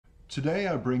Today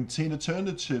I bring Tina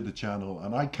Turner to the channel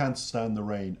and I Can't Stand the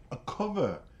Rain, a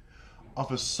cover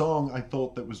of a song I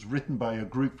thought that was written by a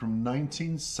group from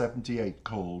 1978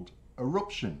 called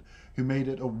Eruption, who made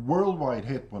it a worldwide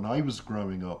hit when I was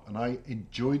growing up, and I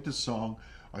enjoyed the song.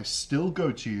 I still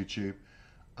go to YouTube,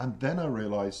 and then I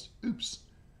realized, oops,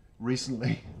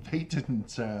 recently they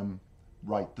didn't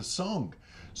write the song.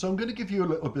 So I'm going to give you a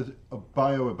little bit of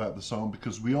bio about the song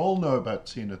because we all know about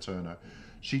Tina Turner.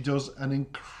 She does an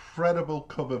incredible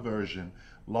cover version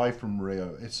live from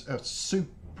Rio. It's a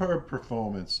superb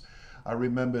performance. I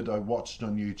remembered I watched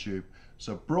on YouTube,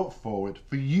 so brought forward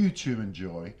for you to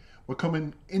enjoy. We're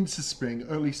coming into spring,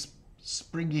 early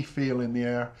springy feel in the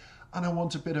air, and I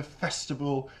want a bit of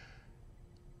festival,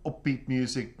 upbeat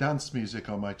music, dance music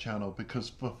on my channel because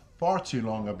for far too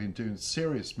long I've been doing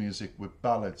serious music with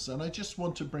ballads, and I just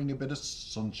want to bring a bit of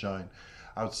sunshine.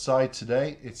 Outside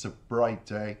today, it's a bright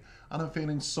day, and I'm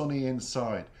feeling sunny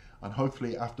inside, and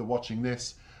hopefully after watching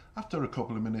this, after a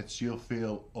couple of minutes, you'll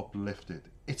feel uplifted.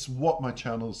 It's what my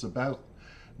channel's about,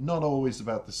 not always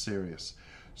about the serious.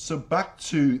 So back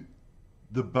to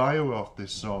the bio of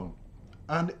this song.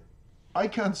 And I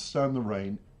Can't Stand the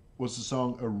Rain was a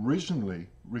song originally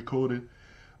recorded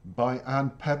by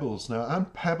Ann Peebles. Now, Ann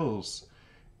Peebles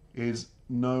is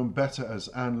known better as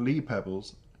Ann Lee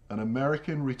Peebles, an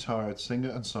American retired singer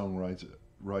and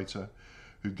songwriter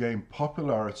who gained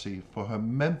popularity for her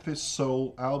Memphis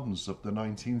soul albums of the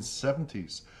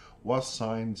 1970s while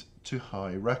signed to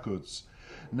High Records.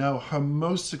 Now, her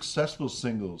most successful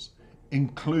singles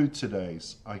include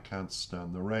today's I Can't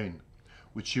Stand the Rain,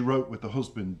 which she wrote with her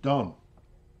husband Don.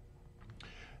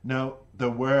 Now, there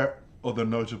were other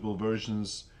notable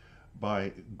versions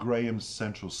by Graham's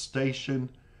Central Station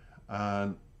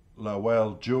and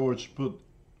Lowell George, but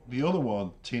the other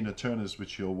one, Tina Turner's,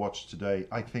 which you'll watch today,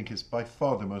 I think is by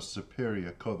far the most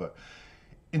superior cover.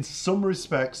 In some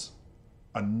respects,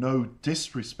 and no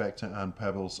disrespect to Ann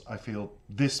Peebles, I feel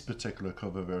this particular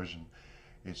cover version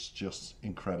is just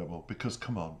incredible because,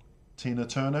 come on, Tina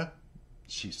Turner,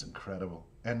 she's incredible.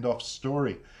 End of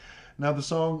story. Now, the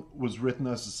song was written,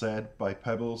 as I said, by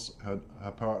Peebles, her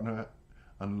partner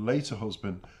and later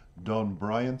husband, Don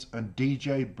Bryant, and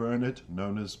DJ Bernard,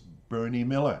 known as Bernie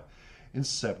Miller, in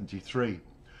 '73.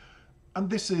 And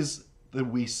this is the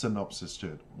wee synopsis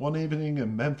to it. One evening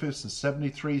in Memphis in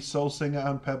 '73, soul singer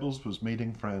Ann Peebles was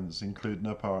meeting friends, including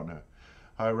her partner,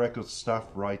 High Records staff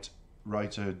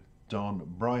writer Don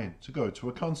Bryant, to go to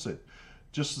a concert.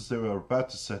 Just as they were about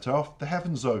to set off, the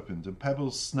heavens opened and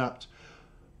Peebles snapped,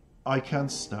 "I Can't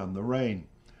Stand the Rain."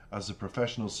 As a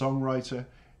professional songwriter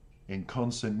in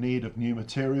constant need of new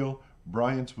material,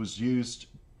 Bryant was used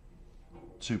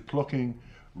to plucking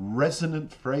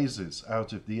resonant phrases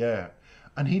out of the air,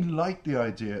 and he liked the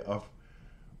idea of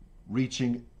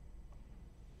reaching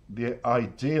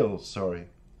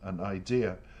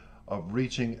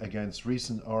against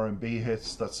recent R&B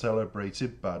hits that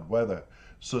celebrated bad weather,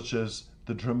 such as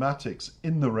The Dramatics'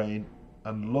 In the Rain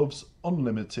and Love's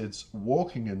Unlimited's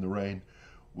Walking in the Rain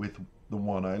with The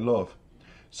One I Love.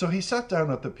 So he sat down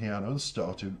at the piano and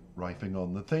started riffing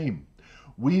on the theme,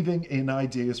 weaving in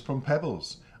ideas from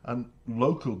Peebles and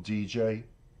local DJ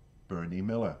Bernie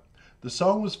Miller. The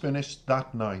song was finished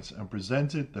that night and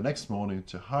presented the next morning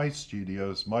to High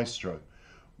Studios maestro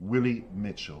Willie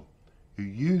Mitchell, who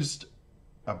used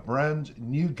a brand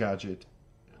new gadget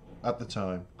at the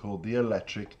time called the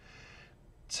electric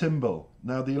timbal.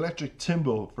 Now, the electric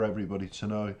timbal, for everybody to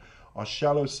know, are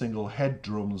shallow single head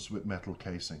drums with metal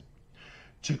casing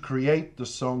to create the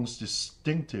song's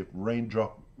distinctive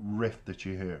raindrop riff that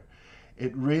you hear.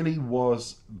 It really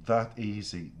was that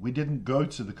easy. We didn't go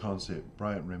to the concert,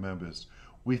 Bryant remembers.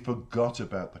 We forgot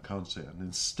about the concert, and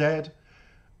instead,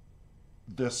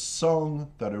 the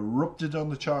song that erupted on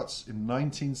the charts in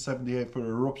 1978 for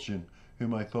Eruption,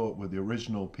 whom I thought were the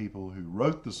original people who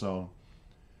wrote the song,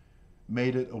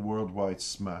 made it a worldwide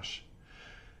smash.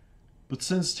 But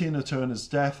since Tina Turner's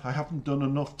death, I haven't done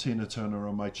enough Tina Turner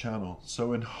on my channel.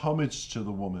 So in homage to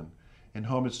the woman, in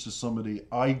homage to somebody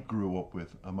I grew up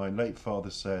with, and my late father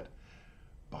said,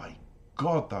 "By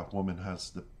God, that woman has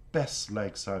the best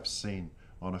legs I've seen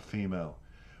on a female."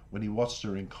 When he watched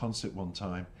her in concert one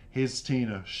time, here's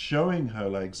Tina showing her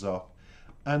legs off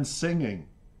and singing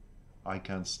I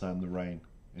Can't Stand the Rain.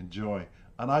 Enjoy.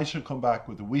 And I shall come back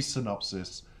with a wee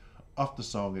synopsis of the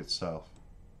song itself.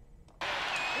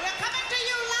 We're coming to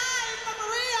you live from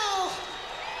Rio.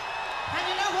 And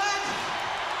you know what?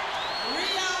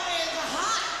 Rio is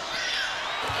hot.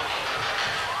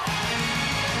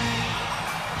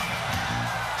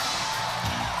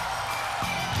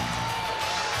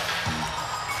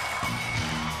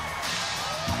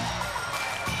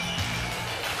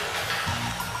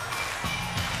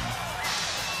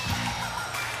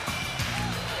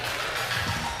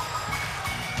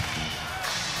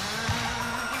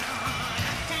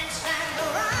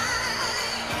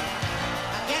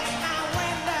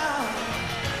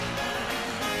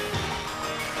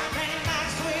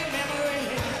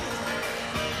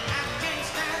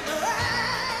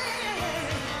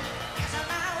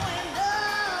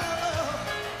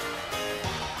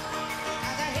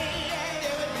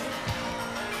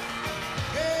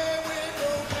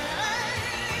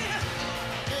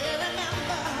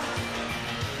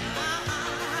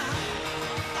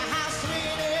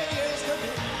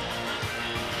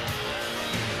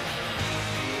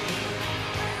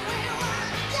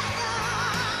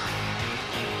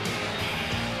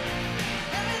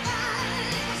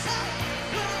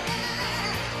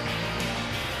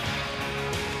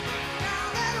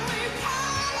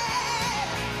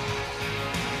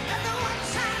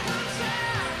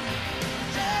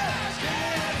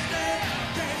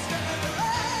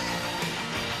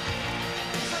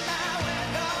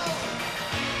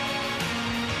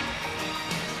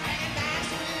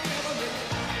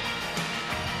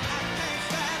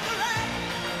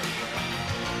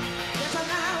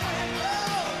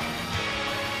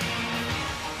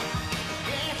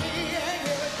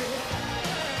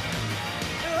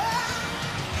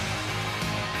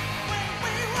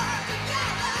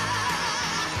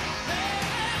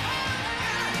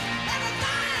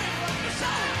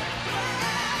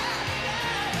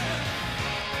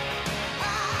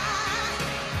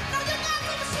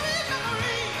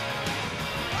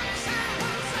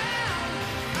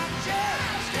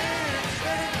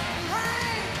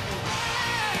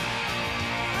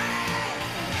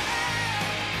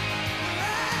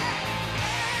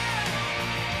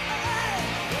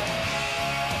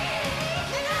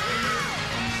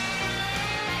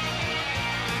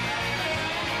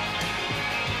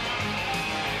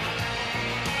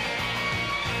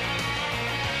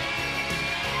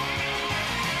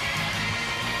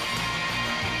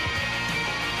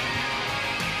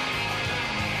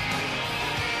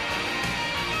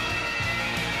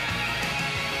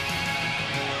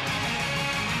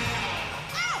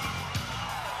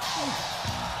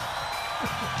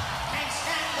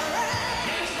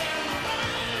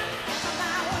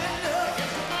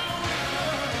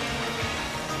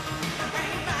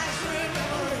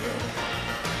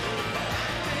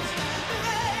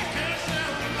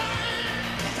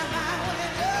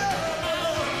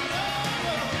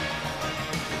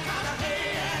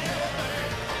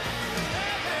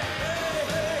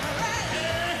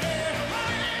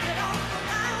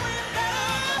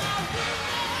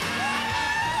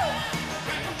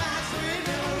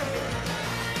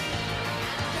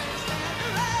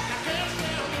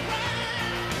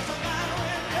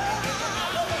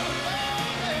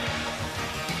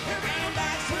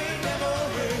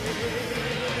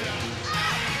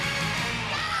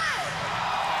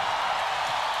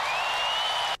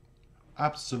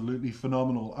 Absolutely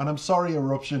phenomenal. And I'm sorry,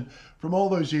 Eruption, from all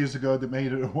those years ago that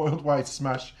made it a worldwide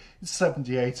smash in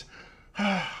 78.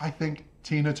 I think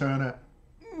Tina Turner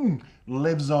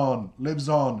lives on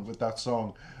with that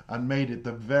song and made it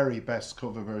the very best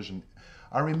cover version.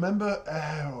 I remember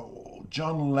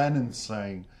John Lennon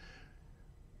saying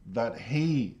that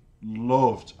he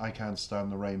loved I Can't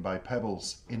Stand the Rain by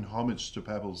Pebbles, in homage to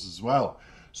Pebbles as well.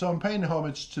 So I'm paying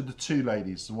homage to the two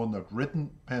ladies, the one that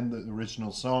penned the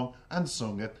original song and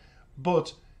sung it,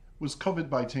 but was covered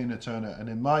by Tina Turner, and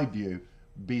in my view,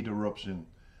 beat Eruption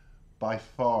by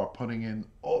far, putting in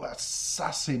all that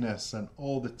sassiness and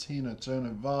all the Tina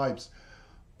Turner vibes.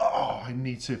 Oh, I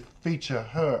need to feature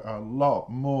her a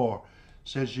lot more.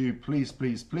 Says you, please,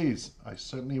 please, please. I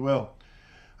certainly will.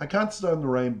 I Can't Stand the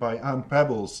Rain by Ann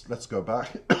Pebbles, let's go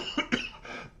back,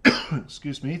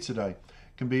 excuse me, today,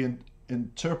 can be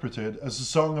interpreted as a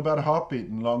song about a heartbeat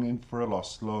and longing for a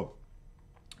lost love.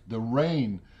 The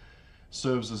rain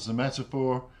serves as a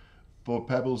metaphor for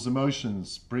Pebbles'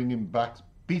 emotions, bringing back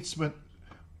bittersweet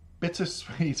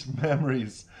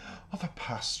memories of a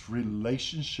past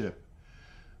relationship.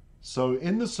 So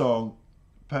in the song,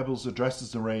 Pebbles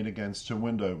addresses the rain against her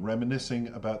window, reminiscing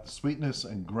about the sweetness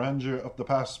and grandeur of the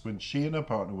past when she and her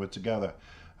partner were together.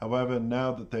 However,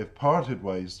 now that they've parted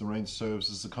ways, the rain serves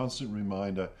as a constant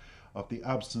reminder of the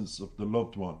absence of the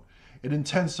loved one. It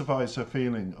intensifies her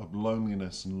feeling of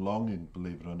loneliness and longing,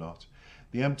 believe it or not.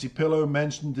 The empty pillow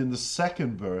mentioned in the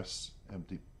second verse,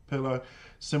 empty pillow,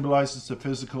 symbolizes the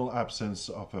physical absence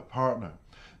of her partner.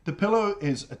 The pillow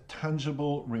is a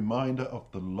tangible reminder of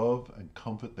the love and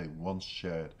comfort they once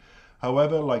shared.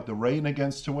 However, like the rain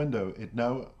against her window, it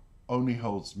now only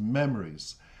holds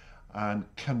memories and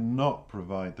cannot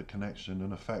provide the connection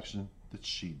and affection that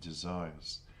she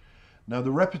desires. Now,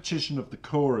 the repetition of the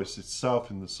chorus itself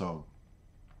in the song,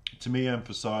 to me,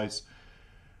 emphasizes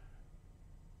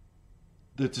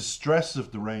the distress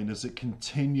of the rain as it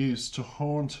continues to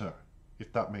haunt her,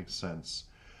 if that makes sense.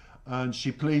 And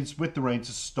she pleads with the rain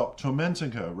to stop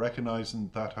tormenting her,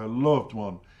 recognizing that her loved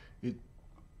one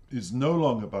is no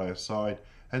longer by her side,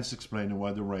 hence explaining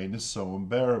why the rain is so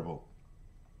unbearable.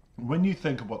 When you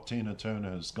think of what Tina Turner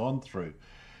has gone through,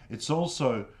 it's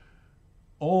also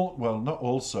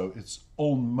it's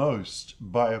almost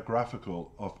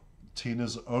biographical of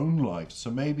Tina's own life.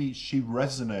 So maybe she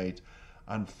resonated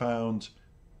and found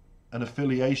an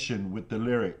affiliation with the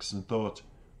lyrics and thought,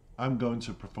 I'm going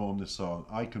to perform this song.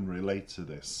 I can relate to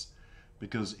this.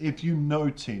 Because if you know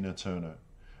Tina Turner,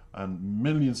 and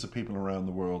millions of people around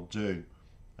the world do,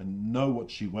 and know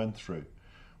what she went through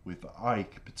with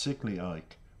Ike, particularly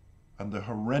Ike, and the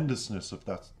horrendousness of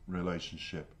that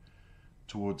relationship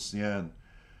towards the end,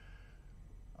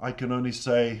 I can only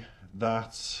say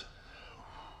that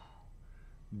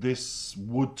this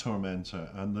would torment her,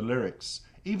 and the lyrics,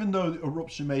 even though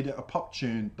Eruption made it a pop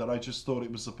tune, that I just thought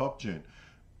it was a pop tune.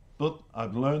 But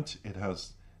I've learnt it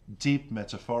has deep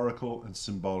metaphorical and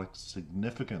symbolic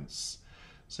significance.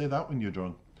 Say that when you're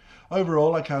drunk.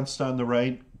 Overall, I Can't Stand the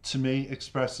Rain, to me,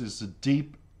 expresses the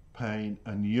deep pain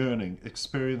and yearning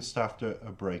experienced after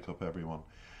a breakup, everyone.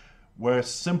 Where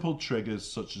simple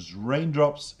triggers such as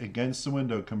raindrops against the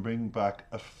window can bring back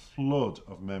a flood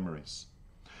of memories.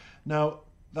 Now,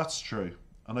 that's true,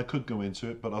 and I could go into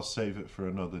it, but I'll save it for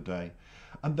another day.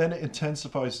 And then it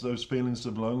intensifies those feelings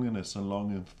of loneliness and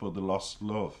longing for the lost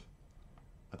love.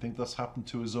 I think that's happened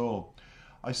to us all.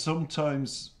 I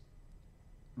sometimes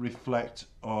reflect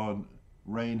on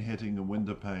rain hitting a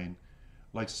window pane,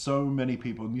 like so many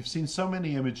people, and you've seen so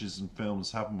many images in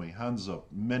films, haven't we? Hands up,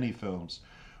 many films,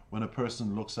 when a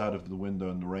person looks out of the window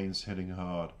and the rain's hitting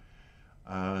hard,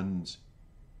 and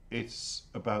it's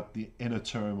about the inner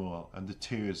turmoil and the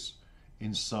tears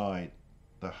inside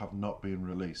that have not been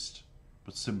released,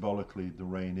 but symbolically the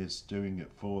rain is doing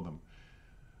it for them.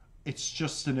 It's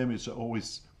just an image that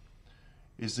always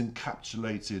is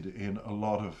encapsulated in a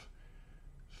lot of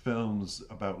films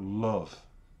about love,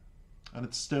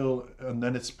 and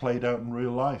then it's played out in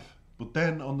real life. But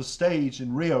then on the stage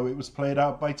in Rio, it was played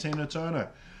out by Tina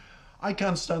Turner. I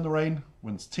Can't Stand the Rain.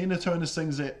 When Tina Turner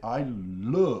sings it, I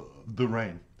love the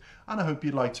rain. And I hope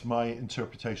you liked my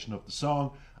interpretation of the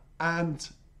song and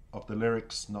of the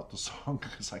lyrics, not the song,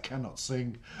 because I cannot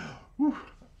sing. Whew,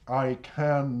 I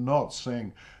cannot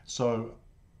sing. So,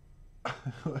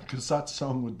 because that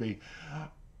song would be,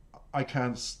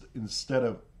 instead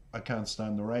of I Can't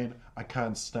Stand the Rain, I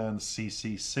Can't Stand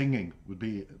CC Singing would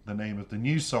be the name of the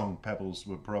new song Pebbles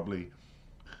would probably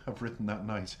have written that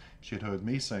night if she'd heard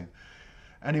me sing.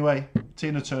 Anyway,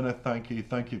 Tina Turner, thank you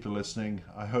for listening.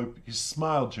 I hope you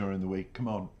smiled during the week. Come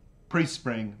on,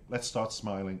 pre-spring, let's start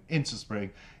smiling into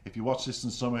spring. If you watch this in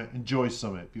summer, enjoy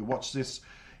summer. If you watch this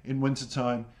in winter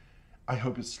time, I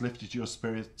hope it's lifted your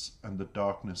spirits and the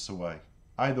darkness away.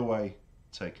 Either way,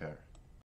 take care.